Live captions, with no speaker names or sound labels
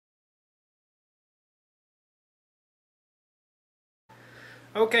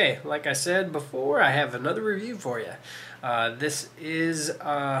Okay, like I said before, I have another review for you. This is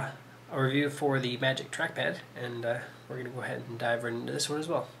a review for the Magic Trackpad, and we're going to go ahead and dive right into this one as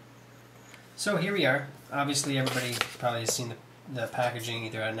well. So here we are. Obviously everybody probably has seen the packaging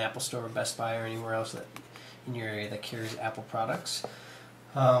either at an Apple store or Best Buy or anywhere else that in your area that carries Apple products.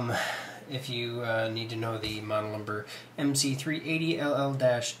 If you need to know the model number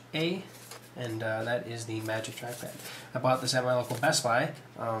MC380LL-A, and that is the Magic Trackpad. I bought this at my local Best Buy,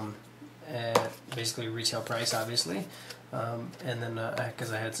 at basically retail price, obviously, and then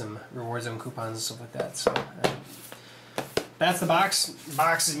because I had some reward zone coupons and stuff like that. So that's the box.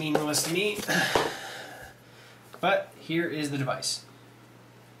 Box is meaningless to me, but here is the device.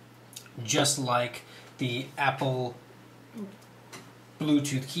 Just like the Apple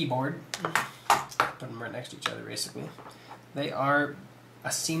Bluetooth keyboard, put them right next to each other basically. They are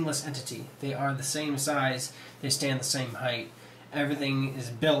a seamless entity. They are the same size, they stand the same height. Everything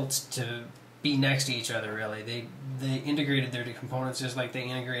is built to be next to each other, really. They integrated their components just like they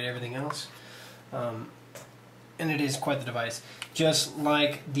integrate everything else. And it is quite the device. Just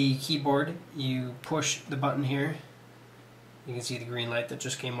like the keyboard, you push the button here. You can see the green light that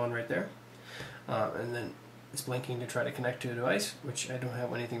just came on right there. And then it's blinking to try to connect to a device, which I don't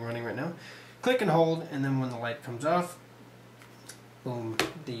have anything running right now. Click and hold, and then when the light comes off, boom,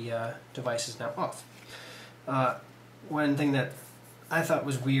 the device is now off. One thing that I thought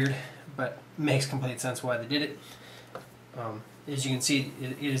was weird, but makes complete sense why they did it, as you can see,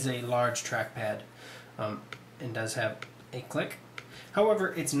 it is a large trackpad, and does have a click.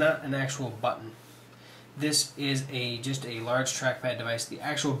 However, it's not an actual button. This is just a large trackpad device. The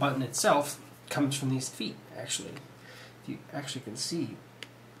actual button itself comes from these feet, actually. If you actually can see,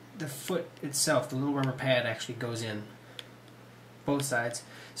 the foot itself, the little rubber pad actually goes in both sides.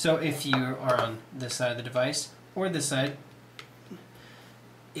 So if you are on this side of the device or this side,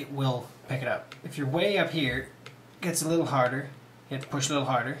 it will pick it up. If you're way up here, it gets a little harder. You have to push a little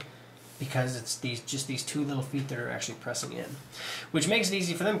harder because it's just these two little feet that are actually pressing in, which makes it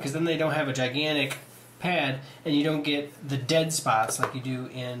easy for them because then they don't have a gigantic pad and you don't get the dead spots like you do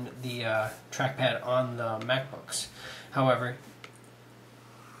in the trackpad on the MacBooks. However,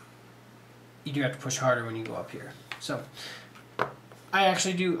 you do have to push harder when you go up here. So I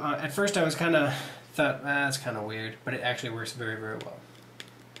actually do, at first I was kind of thought, that's kind of weird, but it actually works very, very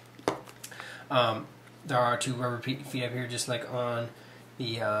well. There are two rubber feet up here just like on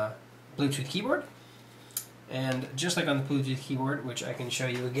the Bluetooth keyboard. And just like on the Bluetooth keyboard, which I can show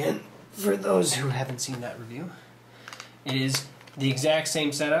you again for those who haven't seen that review, it is the exact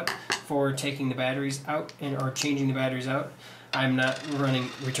same setup for taking the batteries out or changing the batteries out. I'm not running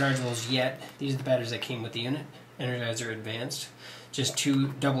rechargeables yet. These are the batteries that came with the unit. Energizer Advanced. Just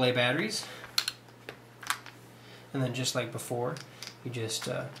two AA batteries. And then just like before, you just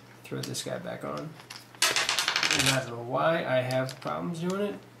throw this guy back on. And I don't know why I have problems doing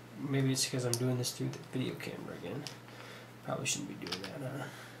it. Maybe it's because I'm doing this through the video camera again. Probably shouldn't be doing that, huh?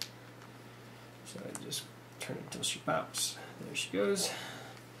 So I just turn it until she pops. There she goes.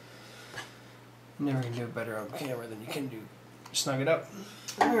 Never can do it better on camera than you can do. Snug it up.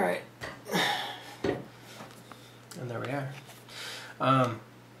 Alright. And there we are.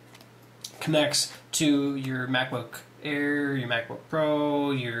 Connects to your MacBook Air, your MacBook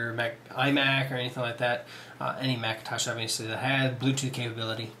Pro, your iMac, or anything like that. Any Macintosh, obviously, that has Bluetooth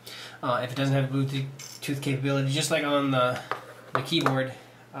capability. If it doesn't have Bluetooth capability, just like on the keyboard,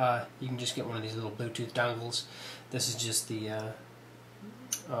 you can just get one of these little Bluetooth dongles. This is just the,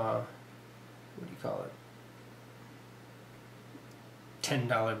 what do you call it?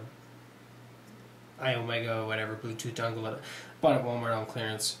 $10 iOmega, whatever, Bluetooth dongle. Bought it at Walmart on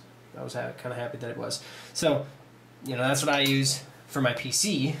clearance. I was kind of happy that it was. So, you know, that's what I use for my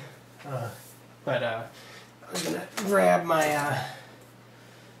PC. But I was going to grab my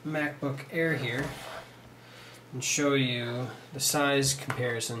MacBook Air here and show you the size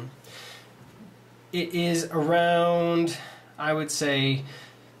comparison. It is around, I would say,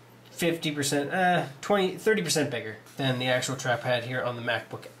 50%, 30% bigger than the actual trackpad here on the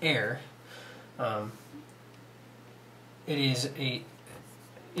MacBook Air. It is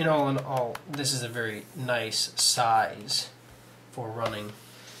in all, this is a very nice size for running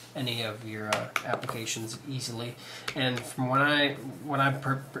any of your applications easily. And from when I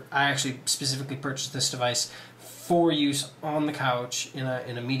actually specifically purchased this device for use on the couch in a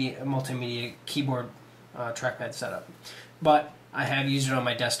multimedia keyboard trackpad setup. But I have used it on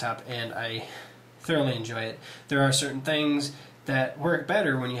my desktop and I thoroughly enjoy it. There are certain things that work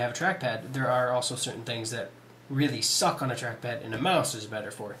better when you have a trackpad. There are also certain things that really suck on a trackpad and a mouse is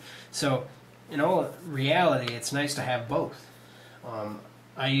better for. So in all reality, it's nice to have both.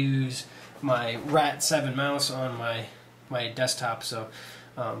 I use my Rat 7 mouse on my desktop, so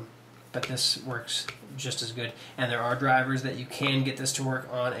but this works just as good. And there are drivers that you can get this to work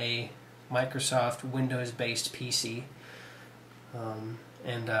on a Microsoft Windows-based PC,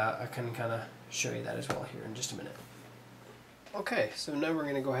 and I can kind of show you that as well here in just a minute. Okay, so now we're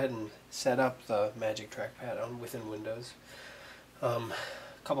going to go ahead and set up the Magic Trackpad within Windows. A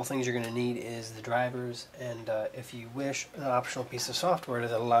couple things you're going to need is the drivers, and if you wish, an optional piece of software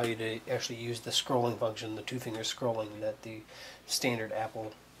that allow you to actually use the scrolling function, the two-finger scrolling that the standard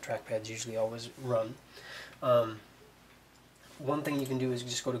Apple trackpads usually always run. One thing you can do is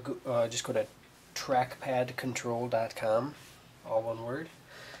just go to trackpadcontrol.com, all one word,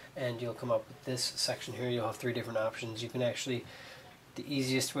 and you'll come up with this section here. You'll have 3 different options. You can actually, the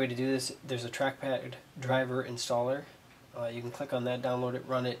easiest way to do this, there's a trackpad driver installer. You can click on that, download it,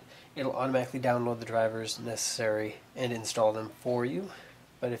 run it. It'll automatically download the drivers necessary and install them for you.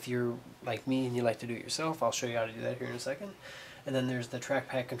 But if you're like me and you like to do it yourself, I'll show you how to do that here in a second. And then there's the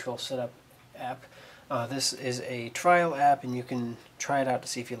Trackpad Control Setup app. This is a trial app, and you can try it out to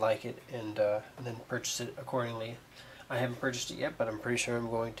see if you like it, and then purchase it accordingly. I haven't purchased it yet, but I'm pretty sure I'm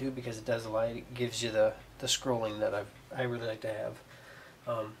going to, because it does a lot. It gives you the scrolling that I really like to have.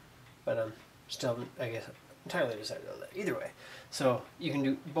 But I'm still, I guess, entirely decided on that. Either way, so you can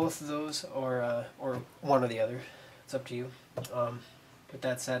do both of those, or one or the other. It's up to you. With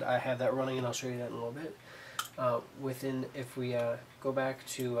that said, I have that running, and I'll show you that in a little bit. If we go back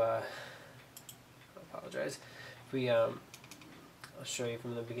to, I apologize. If we, I'll show you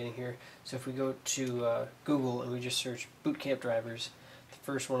from the beginning here. So if we go to Google and we just search Boot Camp drivers, the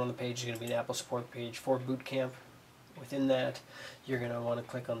first one on the page is going to be an Apple support page for Boot Camp. Within that, you're going to want to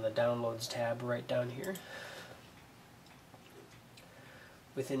click on the Downloads tab right down here.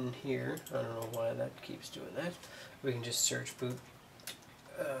 Within here, I don't know why that keeps doing that. We can just search Boot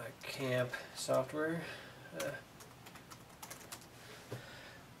Camp software.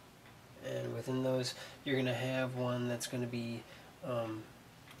 And within those, you're going to have one that's going to be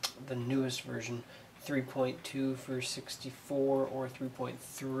the newest version, 3.2 for 64 or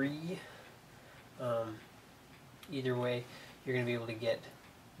 3.3. Either way, you're going to be able to get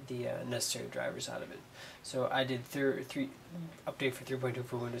the necessary drivers out of it. So I did update for 3.2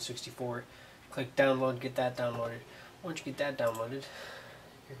 for Windows 64. Click download, get that downloaded. Once you get that downloaded,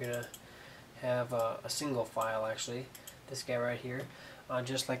 you're going to have a single file, actually, this guy right here,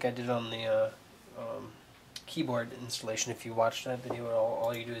 just like I did on the keyboard installation. If you watched that video at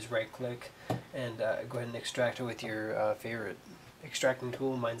all you do is right click and go ahead and extract it with your favorite extracting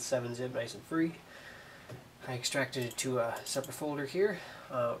tool. Mine's 7-zip, nice and free. I extracted it to a separate folder here.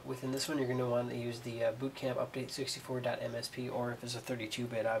 Within this one, you're going to want to use the bootcamp update 64.msp, or if it's a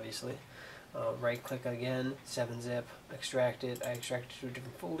 32-bit, obviously. Right click again, 7-zip, extract it. I extracted it to a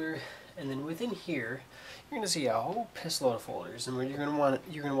different folder, and then within here, you're going to see a whole piss load of folders, and you're going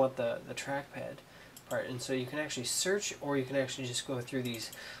to want the trackpad part. And so you can actually search, or you can actually just go through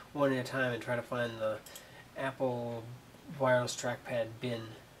these one at a time and try to find the Apple wireless trackpad bin.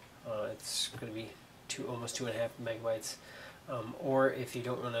 It's going to be almost 2.5 megabytes. Or if you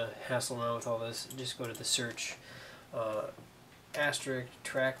don't want to hassle around with all this, just go to the search asterisk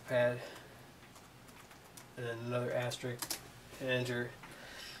trackpad, and then another asterisk, and enter,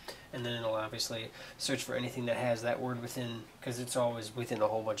 and then it'll obviously search for anything that has that word within, because it's always within a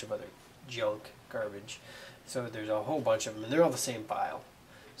whole bunch of other junk, garbage. So there's a whole bunch of them, and they're all the same file.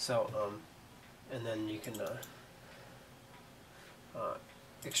 So, and then you can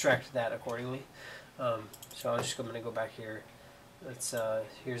extract that accordingly. So I'm going to go back here.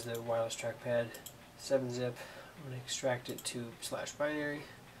 Here's the wireless trackpad, 7-zip. I'm going to extract it to /binary.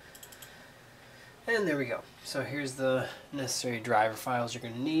 And there we go. So here's the necessary driver files you're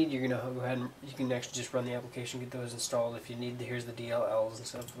going to need. You're going to go ahead and you can actually just run the application, get those installed if you need. Here's the DLLs and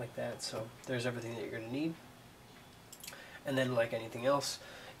stuff like that. So there's everything that you're going to need. And then, like anything else,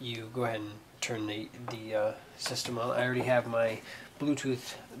 you go ahead and turn the system on. I already have my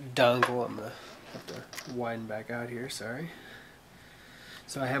Bluetooth dongle. I'm going to have to widen back out here, sorry.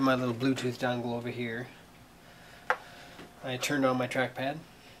 So I have my little Bluetooth dongle over here. I turned on my trackpad.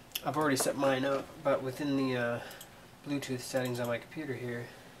 I've already set mine up, but within the Bluetooth settings on my computer here,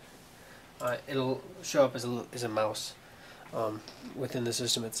 it'll show up as a mouse within the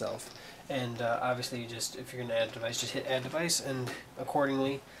system itself. And obviously, if you're going to add a device, just hit Add Device, and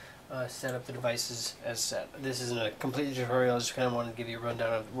accordingly set up the devices as set. This isn't a complete tutorial. I just kind of wanted to give you a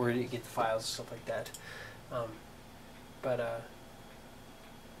rundown of where to get the files and stuff like that.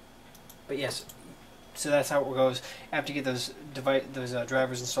 But yes, so that's how it goes. After you get those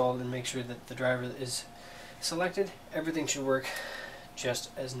drivers installed and make sure that the driver is selected, everything should work just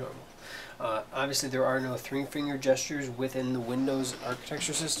as normal. Obviously there are no 3-finger gestures within the Windows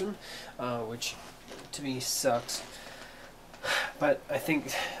architecture system, which to me sucks. But I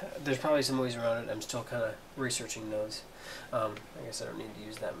think there's probably some ways around it. I'm still kind of researching those. I guess I don't need to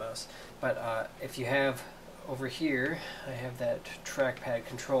use that mouse. But if you have over here, I have that trackpad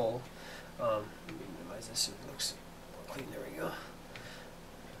control. Let me minimize this so it looks more clean. There we go.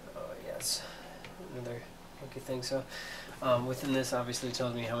 Yes, another funky thing. So within this, obviously, it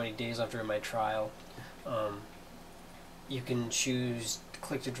tells me how many days left are in my trial. You can choose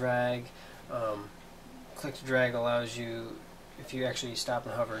click to drag. Click to drag allows you, if you actually stop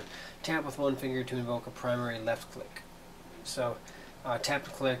and hover, tap with one finger to invoke a primary left click. So tap to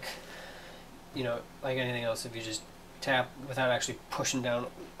click, you know, like anything else, if you just tap without actually pushing down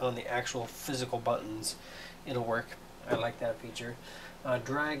on the actual physical buttons, it'll work. I like that feature.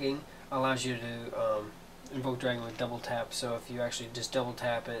 Dragging allows you to invoke dragging with double tap. So if you actually just double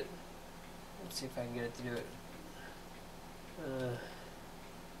tap it, let's see if I can get it to do it.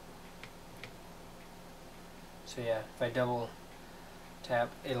 So yeah, if I double tap,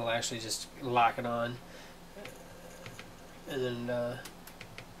 it'll actually just lock it on. And then,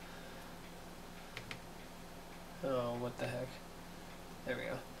 oh, what the heck. There we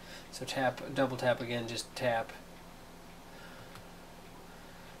go. So tap, double tap again, just tap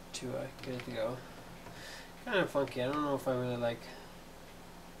to get it to go. Kind of funky. I don't know if I really like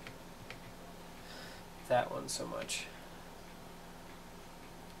that one so much.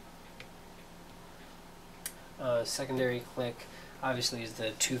 Secondary click obviously is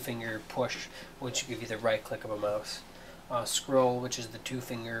the 2-finger push, which will give you the right click of a mouse. Scroll, which is the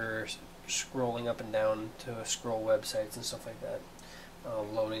 2-finger scrolling up and down to scroll websites and stuff like that.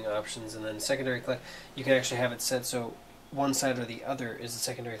 Loading options, and then secondary click, you can actually have it set so one side or the other is the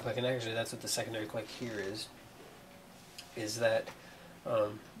secondary click, and actually that's what the secondary click here is that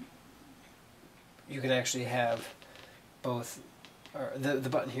you can actually have both, or the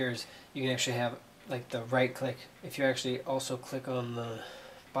button here is, you can actually have like the right click. If you actually also click on the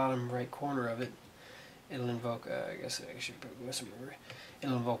bottom right corner of it, it'll invoke, I guess I should go somewhere,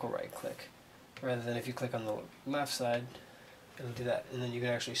 it'll invoke a right click, rather than if you click on the left side, it'll do that. And then you can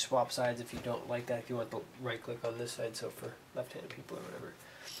actually swap sides if you don't like that, if you want the right click on this side, so for left-handed people or whatever.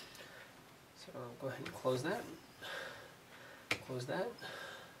 So I'll go ahead and close that,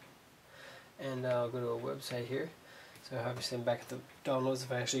 and I'll go to a website here. So obviously I'm back at the downloads.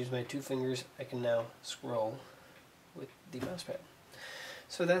 If I actually use my 2 fingers, I can now scroll with the mouse pad.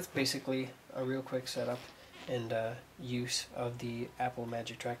 So that's basically a real quick setup and use of the Apple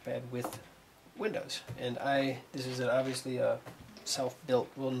Magic Trackpad with Windows. And this is obviously a self-built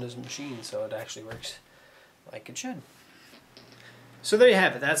Windows machine, so it actually works like it should. So there you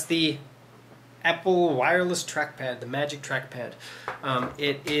have it. That's the Apple wireless trackpad, the Magic Trackpad.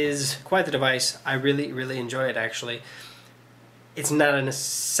 It is quite the device. I really, really enjoy it. Actually, it's not a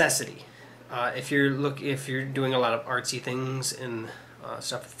necessity. If you're doing a lot of artsy things and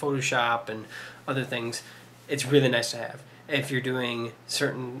stuff with Photoshop and other things, it's really nice to have. If you're doing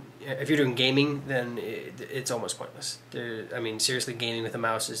gaming, then it's almost pointless. I mean, seriously, gaming with a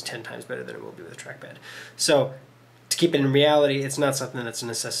mouse is 10 times better than it will be with a trackpad. So, to keep it in reality, it's not something that's a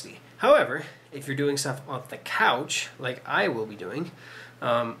necessity. However, if you're doing stuff off the couch, like I will be doing,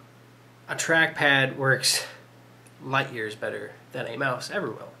 a trackpad works light years better than a mouse ever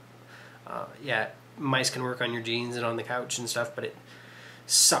will. Yeah, mice can work on your jeans and on the couch and stuff, but it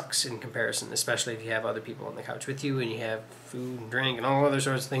sucks in comparison, especially if you have other people on the couch with you and you have food and drink and all other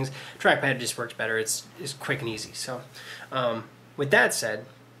sorts of things. Trackpad just works better. It's quick and easy. So with that said,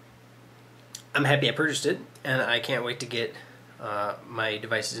 I'm happy I purchased it, and I can't wait to get my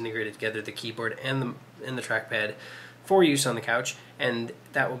devices integrated together, the keyboard and the trackpad, for use on the couch, and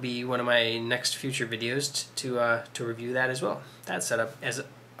that will be one of my next future videos to review that as well. That's set up as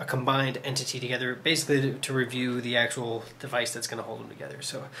a combined entity together, basically to review the actual device that's going to hold them together.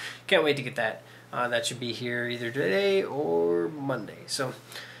 So can't wait to get that. That should be here either today or Monday. So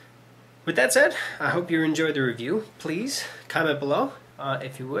with that said, I hope you enjoyed the review. Please comment below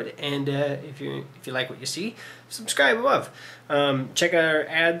if you would, and if you like what you see, subscribe above. Check our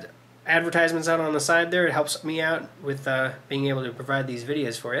advertisements out on the side there. It helps me out with being able to provide these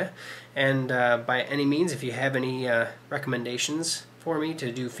videos for you. And by any means, if you have any recommendations for me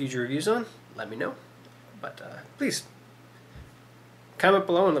to do future reviews on, let me know. But please comment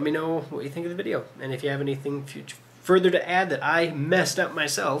below and let me know what you think of the video, and if you have anything further to add that I messed up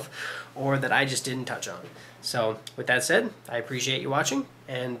myself or that I just didn't touch on. So with that said, I appreciate you watching,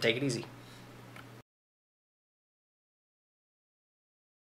 and take it easy.